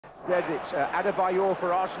Instead, it's Adebayor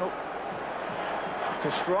for Arsenal. It's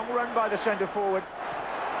a strong run by the centre-forward.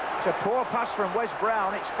 It's a poor pass from Wes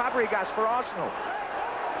Brown. It's Fabregas for Arsenal.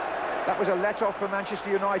 That was a let-off for Manchester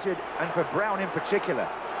United, and for Brown in particular.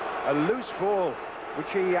 A loose ball,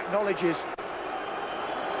 which he acknowledges.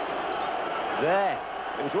 There.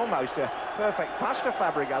 It was almost a perfect pass to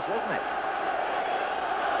Fabregas, wasn't it?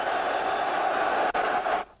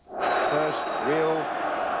 First real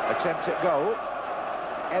attempt at goal.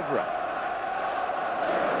 Evra.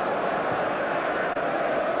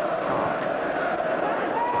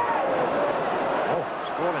 Oh,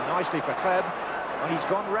 scoring nicely for Kleb. And he's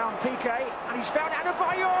gone round Piqué, and he's found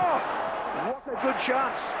Adebayor! What a good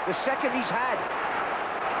chance, the second he's had.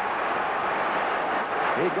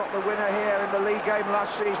 He got the winner here in the league game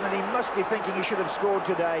last season, and he must be thinking he should have scored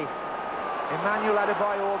today. Emmanuel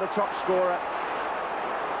Adebayor, the top scorer.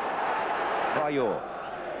 Adebayor.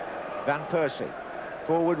 Van Persie.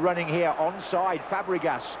 Forward running here, onside,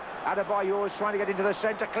 Fabregas. Adebayor is trying to get into the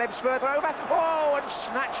centre, Kleb's further over. Oh, and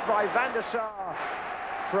snatched by Van der Sar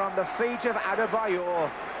from the feet of Adebayor.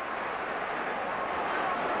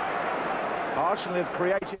 Arsenal have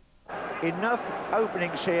created enough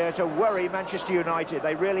openings here to worry Manchester United.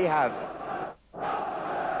 They really have.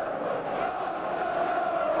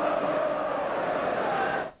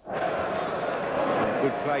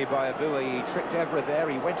 Good play by Abui. He tricked Evra there.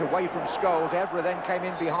 He went away from Scholes. Evra then came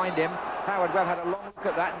in behind him. Howard Webb had a long look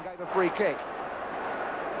at that and gave a free kick.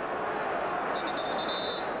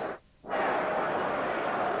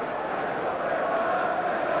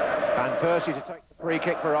 Van Persie to take the free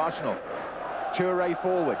kick for Arsenal. Toure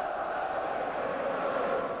forward.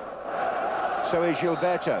 So is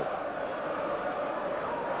Gilberto.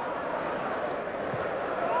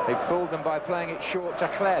 They've fooled them by playing it short to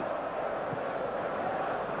Kleb.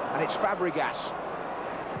 And it's Fabregas.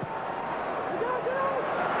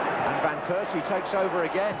 And Van Persie takes over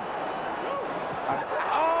again. And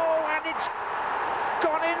it's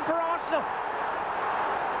gone in for Arsenal.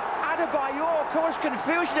 Adebayor caused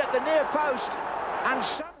confusion at the near post, and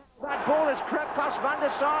somehow that ball has crept past Van der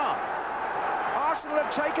Sar. Arsenal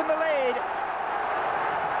have taken the lead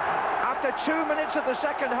after 2 minutes of the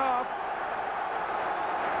second half.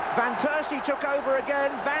 Van Persie took over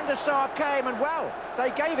again, Van der Sar came, and well,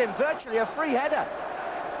 they gave him virtually a free header.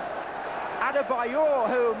 Adebayor,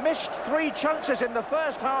 who missed 3 chances in the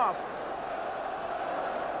first half.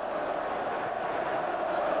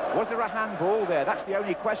 Was there a handball there? That's the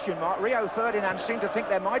only question mark. Rio Ferdinand seemed to think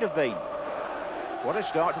there might have been. What a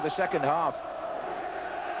start to the second half.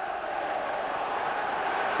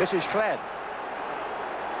 This is Kleb.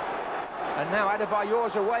 And now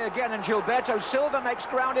Adebayor's away again, and Gilberto Silva makes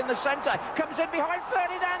ground in the centre. Comes in behind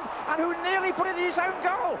Ferdinand, and who nearly put it in his own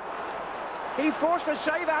goal. He forced a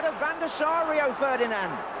save out of Van der Sar, Rio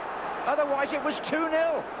Ferdinand. Otherwise it was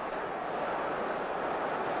 2-0.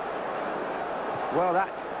 Well, that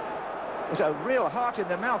was a real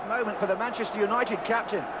heart-in-the-mouth moment for the Manchester United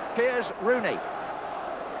captain. Here's Rooney.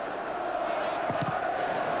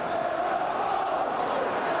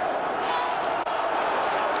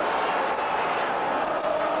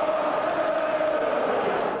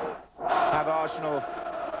 Have Arsenal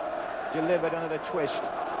delivered another twist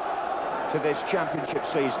to this championship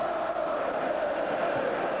season?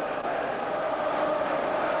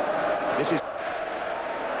 This is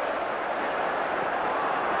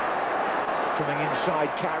coming inside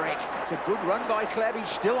Carrick. It's a good run by Kleb. He's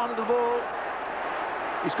still on the ball.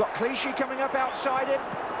 He's got Clichy coming up outside him.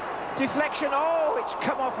 Deflection. Oh, it's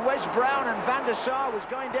come off Wes Brown, and Van der Sar was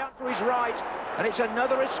going down to his right. And it's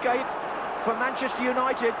another escape for Manchester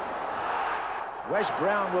United. Wes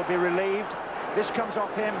Brown will be relieved. This comes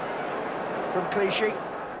off him from Clichy.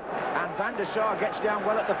 And Van der Sar gets down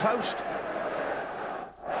well at the post.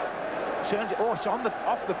 Turns it. Oh, it's on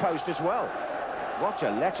off the post as well. What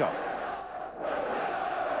a let-off.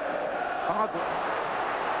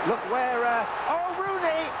 Look where, oh,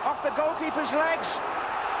 Rooney off the goalkeeper's legs,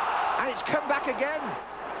 and it's come back again.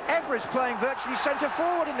 Evra's playing virtually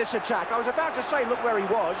centre-forward in this attack. I was about to say, look where he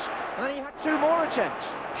was, and then he had 2 more attempts.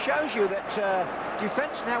 Shows you that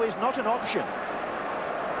defence now is not an option.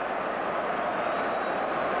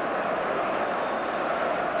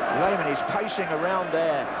 Lehmann is pacing around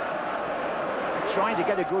there, trying to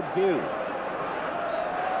get a good view.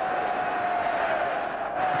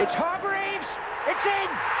 It's Hargreaves! It's in!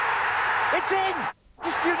 It's in!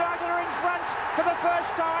 Manchester United are in front for the first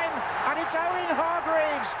time, and it's Owen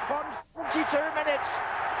Hargreaves on 42 minutes.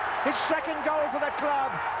 His second goal for the club,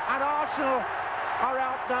 and Arsenal are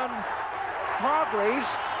outdone. Hargreaves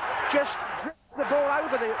just dribbles the ball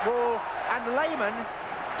over the wall, and Lehmann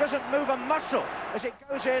doesn't move a muscle. as it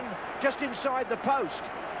goes in just inside the post.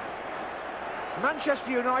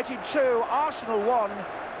 Manchester United 2, Arsenal 1.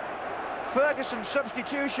 Ferguson's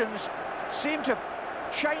substitutions seem to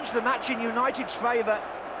change the match in United's favour.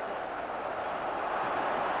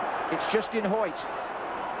 It's Justin Hoyt.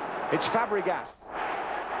 It's Fabregas.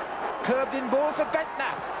 Curved in ball for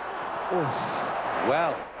Bentner. Oof.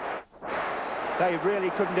 Well, they really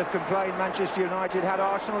couldn't have complained, Manchester United, had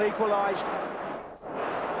Arsenal equalised.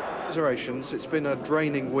 It's been a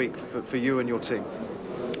draining week for you and your team.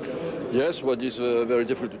 Yes, what is very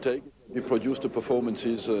difficult to take. We produced the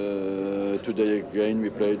performances today again. We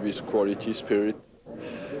played with quality, spirit,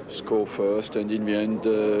 score first, and in the end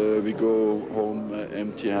we go home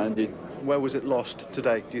empty-handed. Where was it lost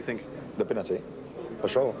today, do you think? The penalty, for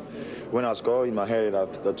sure. When I score, in my head, I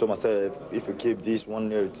told myself, if we keep this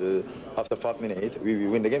 1-0 after 5 minutes, we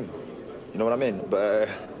will win the game. You know what I mean? But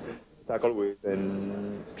tackle with,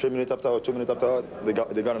 and 3 minutes after, 2 minutes after, they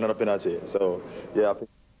got another penalty. So yeah, I think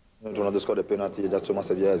Ronaldo scored the penalty. I just told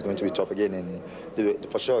myself, yeah, it's going to be tough again. And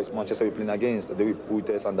for sure, it's Manchester we're playing against. They will put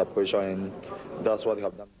us under pressure, and that's what they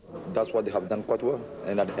have done. That's what they have done quite well.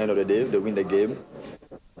 And at the end of the day, they win the game.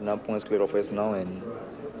 9 points clear of us now, and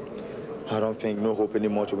I don't think no hope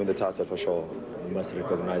anymore to win the title for sure. We must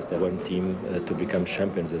recognize that one team to become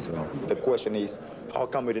champions as well. The question is, how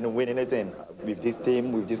come we didn't win anything with this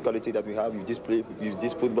team, with this quality that we have, with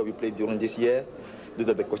this football we played during this year? Those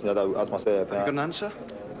are the questions that I will ask myself. Have you got an answer?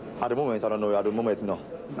 At the moment, I don't know. At the moment, no.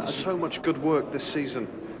 So much good work this season.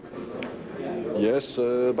 Yes,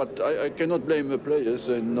 but I cannot blame the players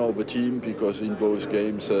and nor the team, because in both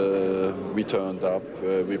games we turned up,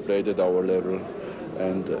 we played at our level,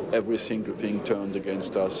 and every single thing turned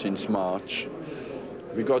against us since March.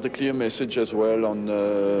 We got a clear message as well on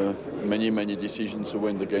many decisions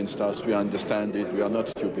went against us. We understand it, we are not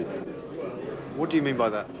stupid. What do you mean by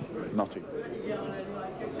that? Nothing.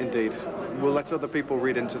 Indeed. We'll let other people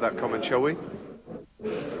read into that comment, shall we?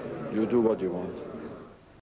 You do what you want.